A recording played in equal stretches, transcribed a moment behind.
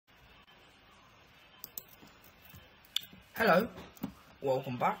Hello,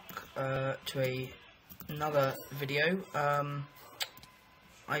 welcome back to another video. I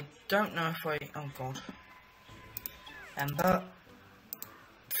don't know if oh god, Ember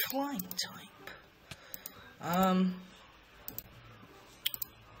flying type. I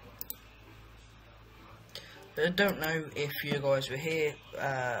don't know if you guys were here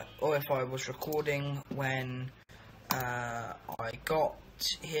or if I was recording when I got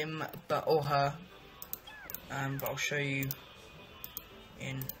him, or her. But I'll show you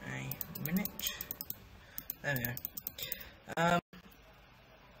in a minute. There we go.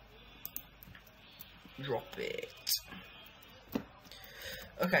 Drop it.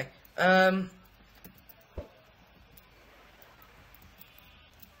 Okay.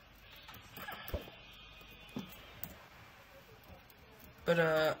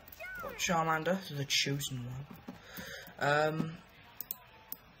 But Charmander, the chosen one.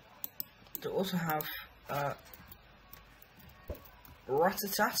 They also have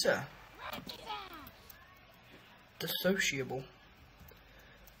Rattata, the sociable.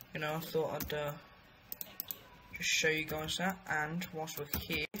 You know, I thought I'd just show you guys that. And whilst we're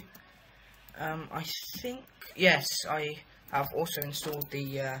here, I think, yes, I have also installed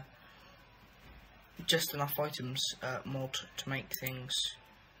the Just Enough Items mod to make things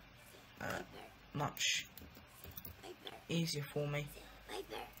much easier for me.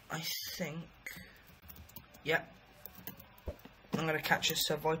 I think, yeah, I'm going to catch this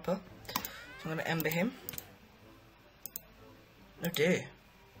Viper, so I'm going to ember him. Oh dear,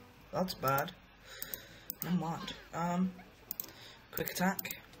 that's bad. Never mind. Quick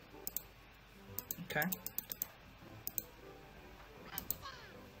attack. Okay.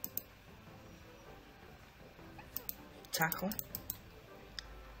 Tackle.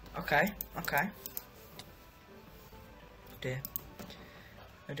 Okay, okay. Oh dear.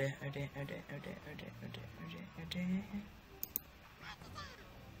 Oh dear, oh dear, oh dear, oh dear, oh dear, oh dear, oh dear, oh dear.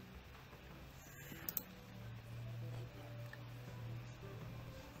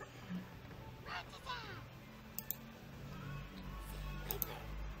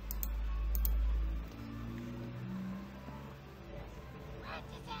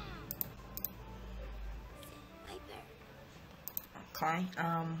 Okay,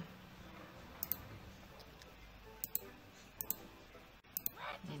 okay.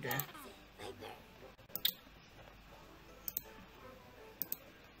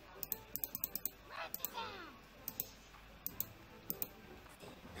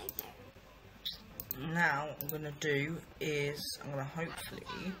 Now what I'm gonna do is I'm gonna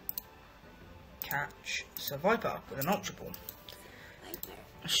hopefully catch Sir Viper with an Ultra Ball.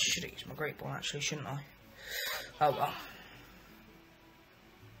 I should use my Great Ball actually, shouldn't I? Oh well.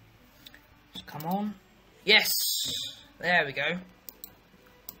 Just come on. Yes! There we go.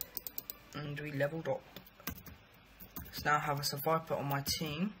 And we leveled up. So now I have a Sir Viper on my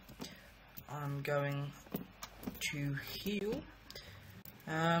team. I'm going to heal.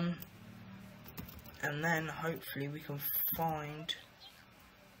 And then hopefully we can find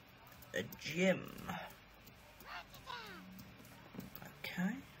a gym.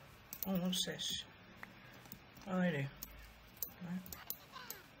 Okay. Oh, what's this? What do they do? Right.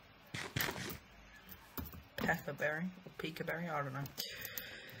 Pepperberry or Peekaberry, I don't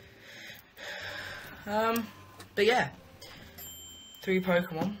know. But yeah, 3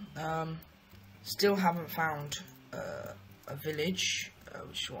 Pokemon. Still haven't found a village,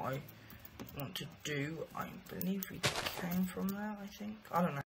 which is what I want to do. I believe we came from there, I think. I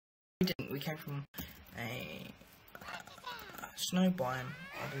don't know. We didn't. We came from a snow biome,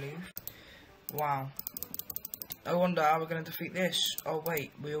 I believe. Wow. I wonder how we're going to defeat this. Oh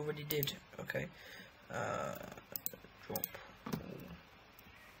wait, we already did. Okay. Drop.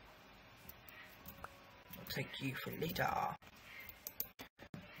 I'll take you for later.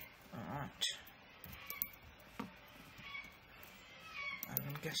 Alright. And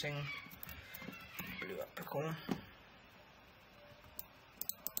I'm guessing blue apricorn.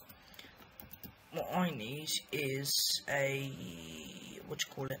 What I need is a, what do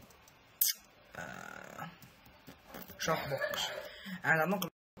you call it? Shulker box. And I'm not going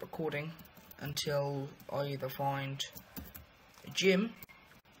to stop recording until I either find a gym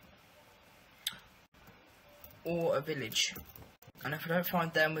or a village. And if I don't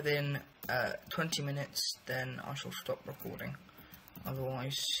find them within 20 minutes, then I shall stop recording.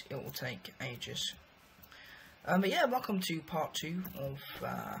 Otherwise, it will take ages. But yeah, welcome to part 2 of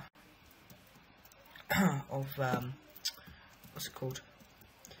what's it called?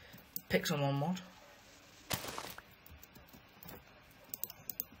 Pixelmon Mod.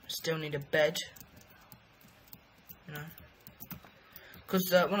 Still need a bed, you know, Because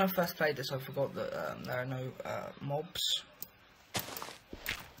when I first played this, I forgot that there are no mobs.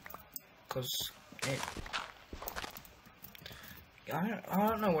 Because I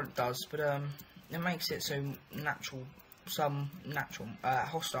don't know what it does, but it makes it so some natural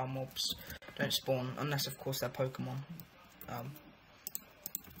hostile mobs don't spawn unless, of course, they're Pokemon.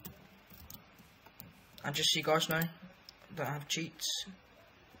 And just so you guys know, don't have cheats.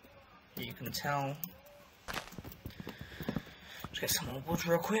 You can tell. Let's get some more wood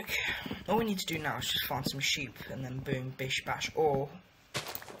real quick. All we need to do now is just find some sheep and then boom, bish, bash, or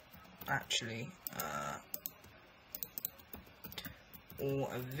actually, or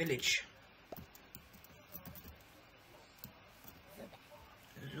a village.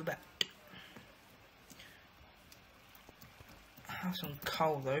 Zubat. I have some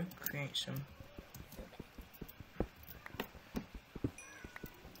coal though. Create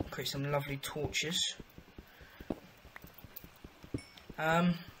some lovely torches.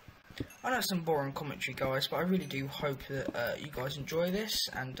 I know it's some boring commentary, guys, but I really do hope that you guys enjoy this,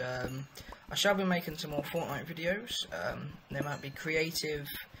 and I shall be making some more Fortnite videos. They might be creative,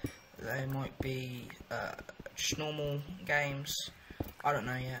 they might be just normal games, I don't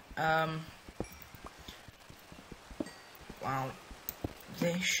know yet. Well,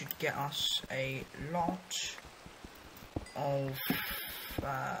 this should get us a lot of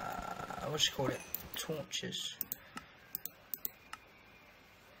what do you call it? Torches.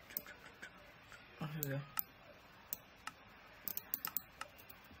 Oh, here we go.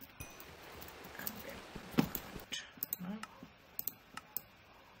 No.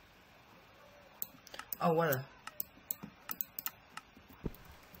 Oh, weather.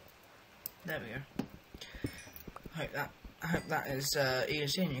 There we go. I hope that is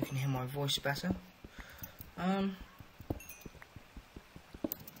easy and you can hear my voice better.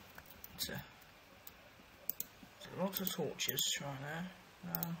 Lots of torches right there.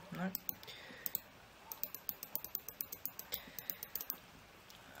 No.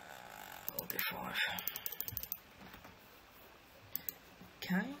 We'll do 5.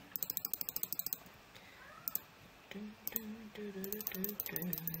 Okay.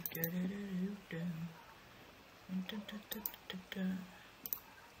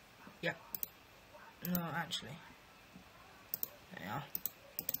 Yeah. No, actually. There you are.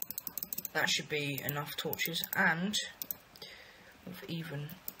 That should be enough torches, and we've even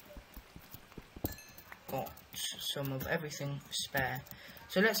got some of everything spare.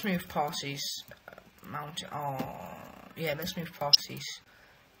 So let's move past these mountains. Yeah, let's move past these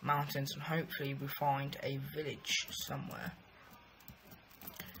mountains, and hopefully we find a village somewhere.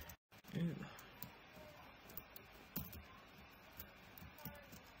 Ooh.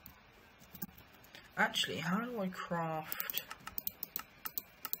 Actually, how do I craft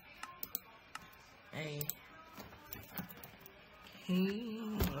a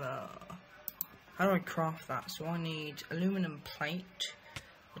healer? How do I craft that? So I need aluminum plate,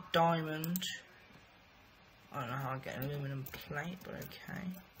 a diamond. I don't know how I get an aluminum plate, but okay.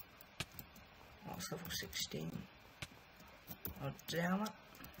 Oh, it's level 16. Oh, damn it.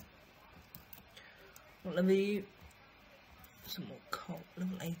 What level are you? Some more coal.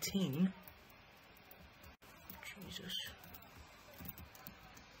 Level 18. Jesus.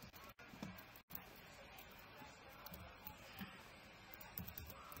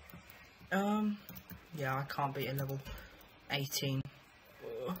 Yeah, I can't beat a level 18.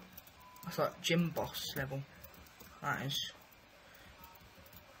 Ugh. That's like gym boss level. That is.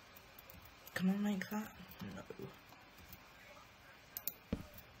 Can I make that? No.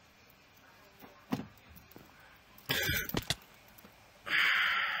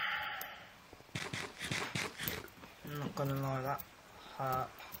 I'm not gonna lie, that hurt.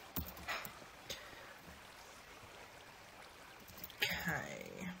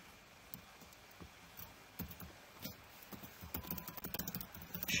 Okay.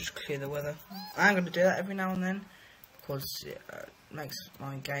 Just clear the weather. I'm gonna do that every now and then because it makes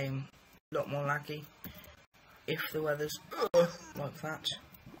my game a lot more laggy if the weather's like that.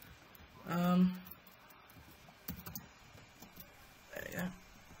 There we go.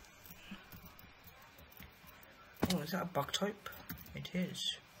 Oh, is that a bug type? It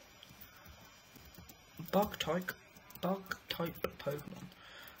is. Bug type Pokemon.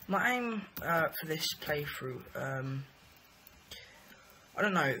 My aim for this playthrough, I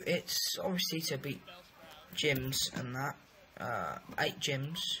don't know, it's obviously to beat gyms and that. 8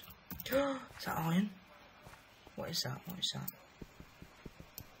 gyms. Is that iron? What is that? What is that?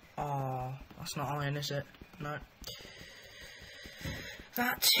 Oh, that's not iron, is it? No.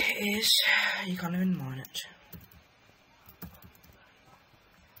 That is... You can't even mine it.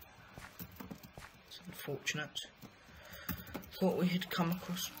 It's unfortunate. thought we had come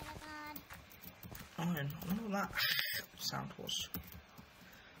across iron. I wonder what that sound was.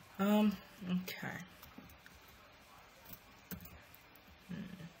 Okay.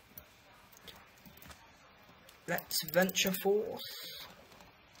 Let's venture forth.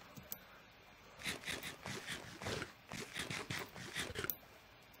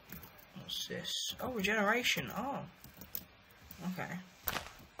 What's this? Oh, regeneration. Oh. Okay.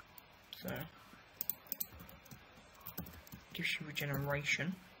 So. Gives you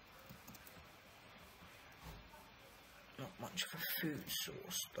regeneration. Not much of a food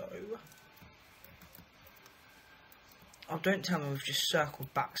source, though. Oh, don't tell me we've just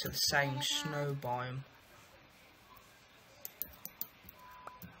circled back to the same snow biome.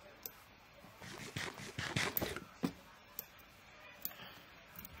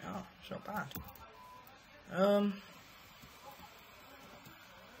 Oh, it's not bad.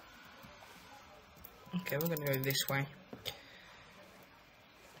 Okay, we're gonna go this way.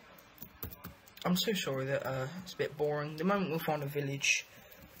 I'm so sorry that it's a bit boring. The moment we find a village,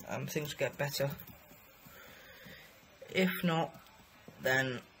 things will get better. If not,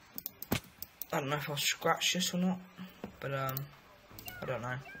 then I don't know if I'll scratch this or not. But I don't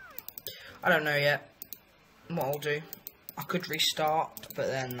know. I don't know yet what I'll do. I could restart, but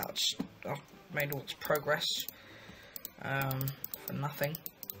then I've made all this progress for nothing.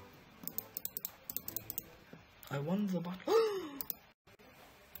 I won the battle.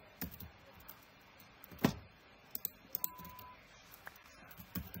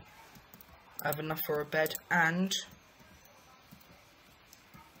 I have enough for a bed, and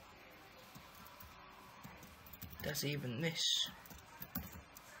there's even this.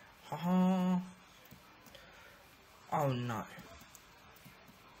 Haha. Oh no.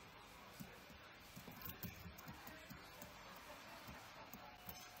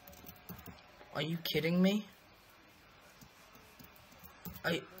 Are you kidding me?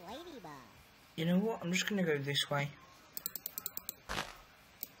 You know what? I'm just gonna go this way.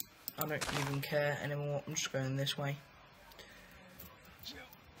 I don't even care anymore. I'm just going this way.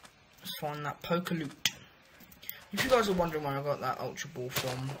 Let's find that poker loot. If you guys are wondering where I got that ultra ball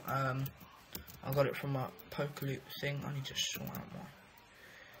from, I got it from a poker loot thing. I need to sort out my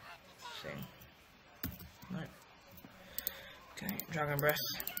thing. No. Okay, dragon breath.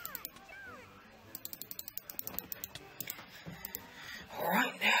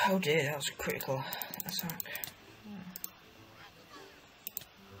 Alright, oh dear, that was a critical attack.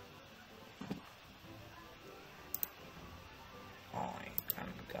 I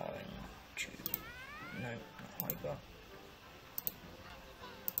am going to... No, not hyper.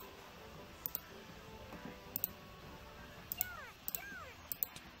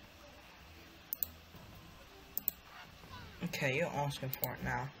 Okay, you're asking for it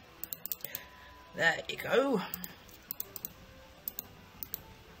now. There you go.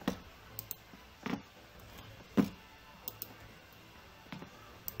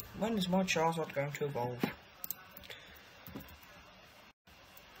 When is my Charizard going to evolve?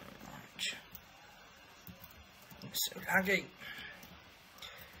 Right. It's so laggy.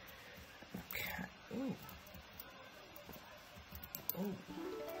 Okay. Ooh. Ooh.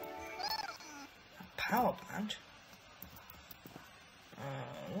 A power band?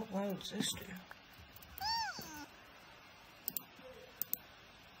 What the hell does this do?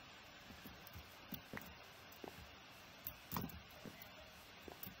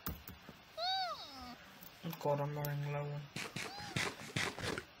 Oh god, I'm running low on.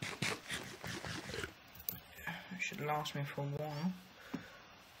 It should last me for a while.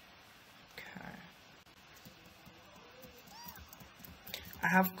 Okay. I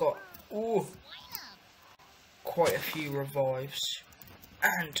have got quite a few revives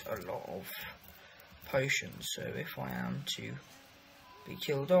and a lot of potions, so if I am to be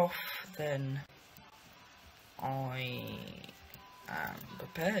killed off, then I am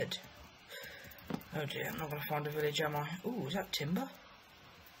prepared. Oh dear, I'm not going to find a village, am I? Ooh, is that timber?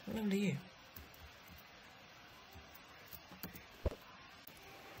 What level are you?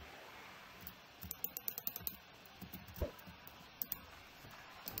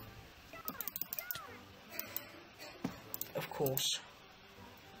 Of course.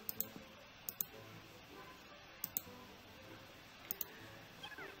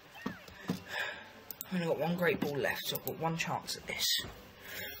 I've only got one great ball left, so I've got one chance at this.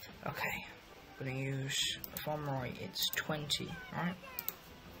 Okay. I'm going to use, if I'm right, it's 20, right?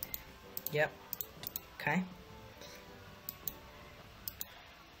 Yep. Okay.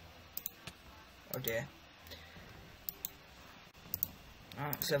 Oh dear.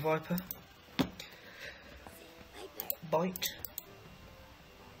 Alright, so Viper. Bite.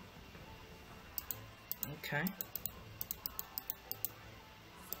 Okay.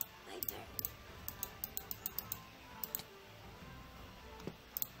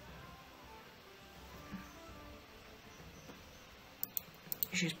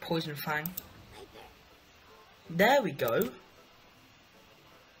 Let's use Poison Fang. There we go.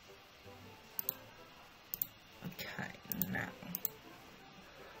 Okay, now.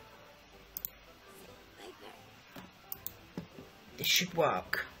 This should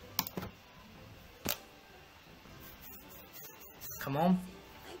work. Come on.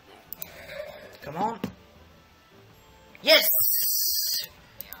 Come on. Yes!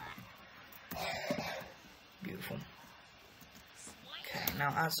 Beautiful. Okay,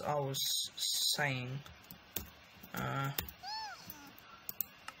 now as I was saying,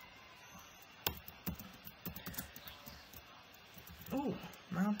 ooh,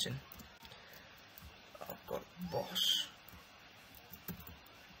 mountain. I've got a boss.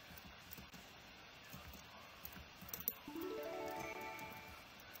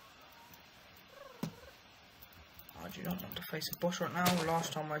 I do not want to face a boss right now.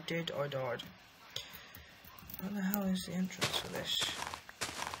 Last time I did, I died. Where the hell is the entrance for this?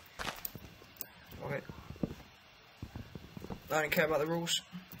 Okay. I don't care about the rules.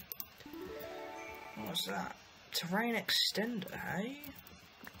 What was that? Terrain extender, hey?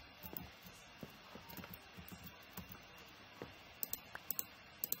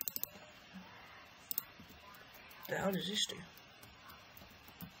 The hell does this do?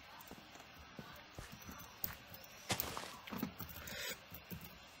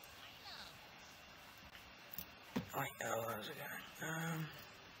 Right, oh, how's it going?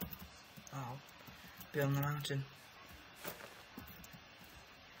 Oh, be on the mountain.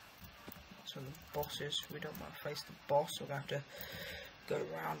 So the boss is, we don't want to face the boss, so we'll have to go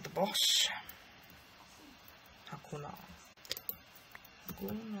around the boss. Hakuna.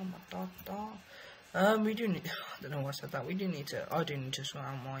 Hakuna Matata. We do need, I don't know why I said that, we do need to, I do need to sort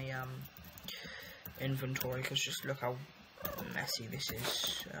out my, inventory, because just look how messy this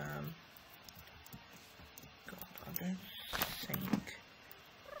is. God, I don't think.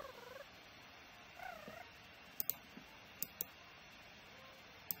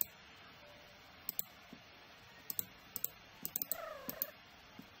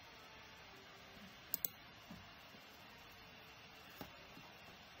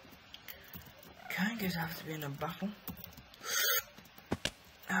 Okay, guess I have to be in a battle.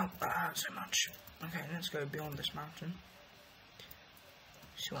 Ow, that hurt so much. Okay, let's go beyond this mountain.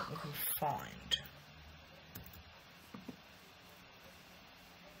 See what we can find.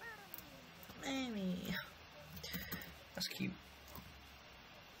 Maybe. That's cute.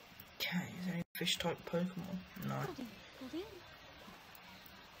 Okay, is there any fish type Pokemon? No.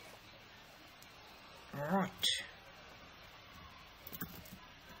 Alright.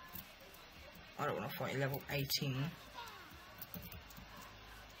 I don't want to fight level 18.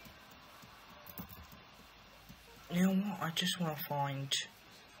 You know what? I just want to find.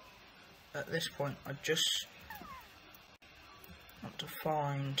 At this point, I just want to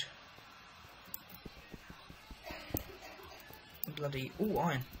find. Bloody. Ooh,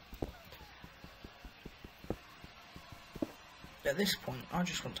 iron. At this point, I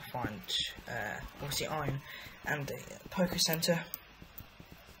just want to find. Obviously, iron and a Poké Center.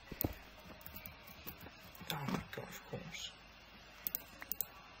 Oh my god, of course.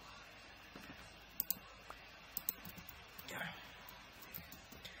 Go.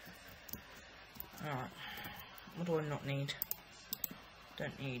 Alright. What do I not need?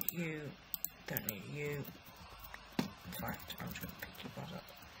 Don't need you. Don't need you. In fact, I'm just going to pick you guys up.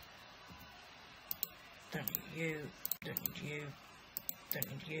 Don't need you. Don't need you. Don't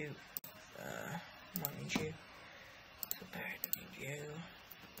need you. Might need you. Don't need you.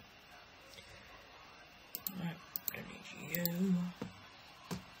 No, don't need you.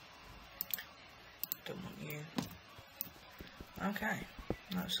 Don't want you. Okay,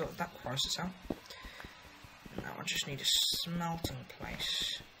 let's sort that crisis out. Now I just need a smelting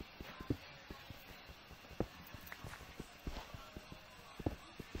place.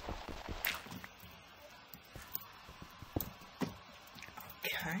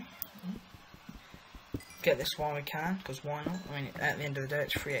 Okay. Get this while we can, because why not? I mean, at the end of the day,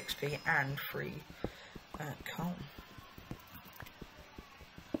 it's free XP and free coal.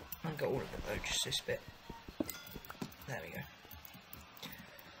 I've got all of it though, just this bit. There we go.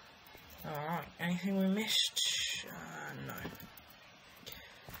 Alright, anything we missed? No.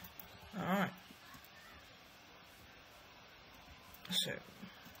 Alright. So.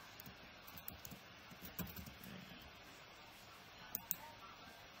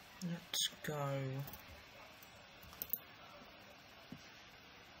 Let's go.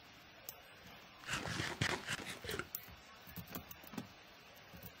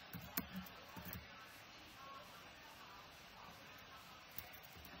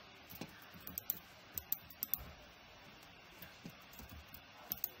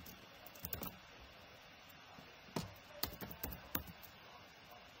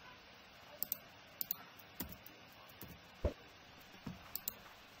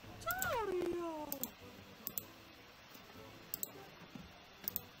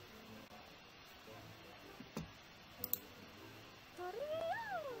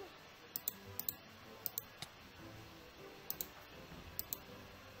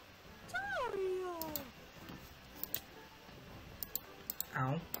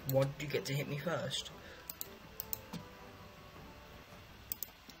 Why did you get to hit me first?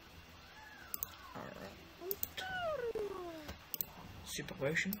 Alright. Super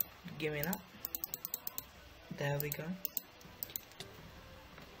potion. Give me that. There we go.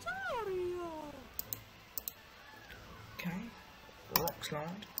 Okay. Rock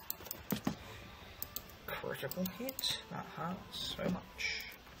slide. Critical hit. That hurts so much.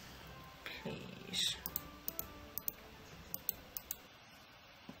 Please.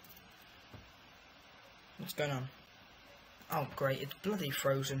 What's going on? Oh great, it's bloody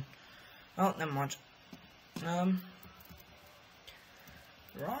frozen. Oh, never mind. Right.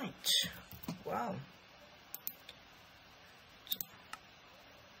 Wow.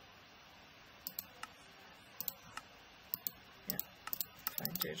 Yeah,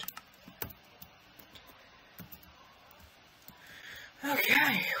 fainted.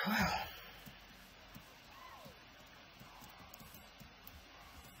 Okay, well.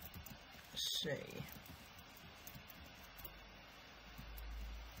 Let's see.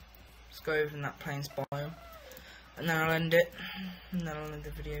 Let's go over in that plains biome. And then I'll end it. And then I'll end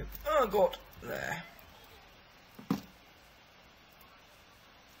the video. Oh god, there.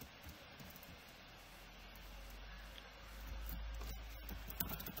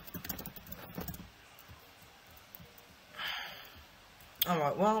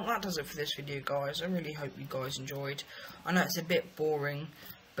 Alright, well, that does it for this video, guys. I really hope you guys enjoyed. I know it's a bit boring,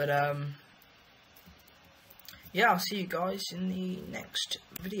 but, yeah, I'll see you guys in the next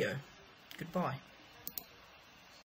video. Goodbye.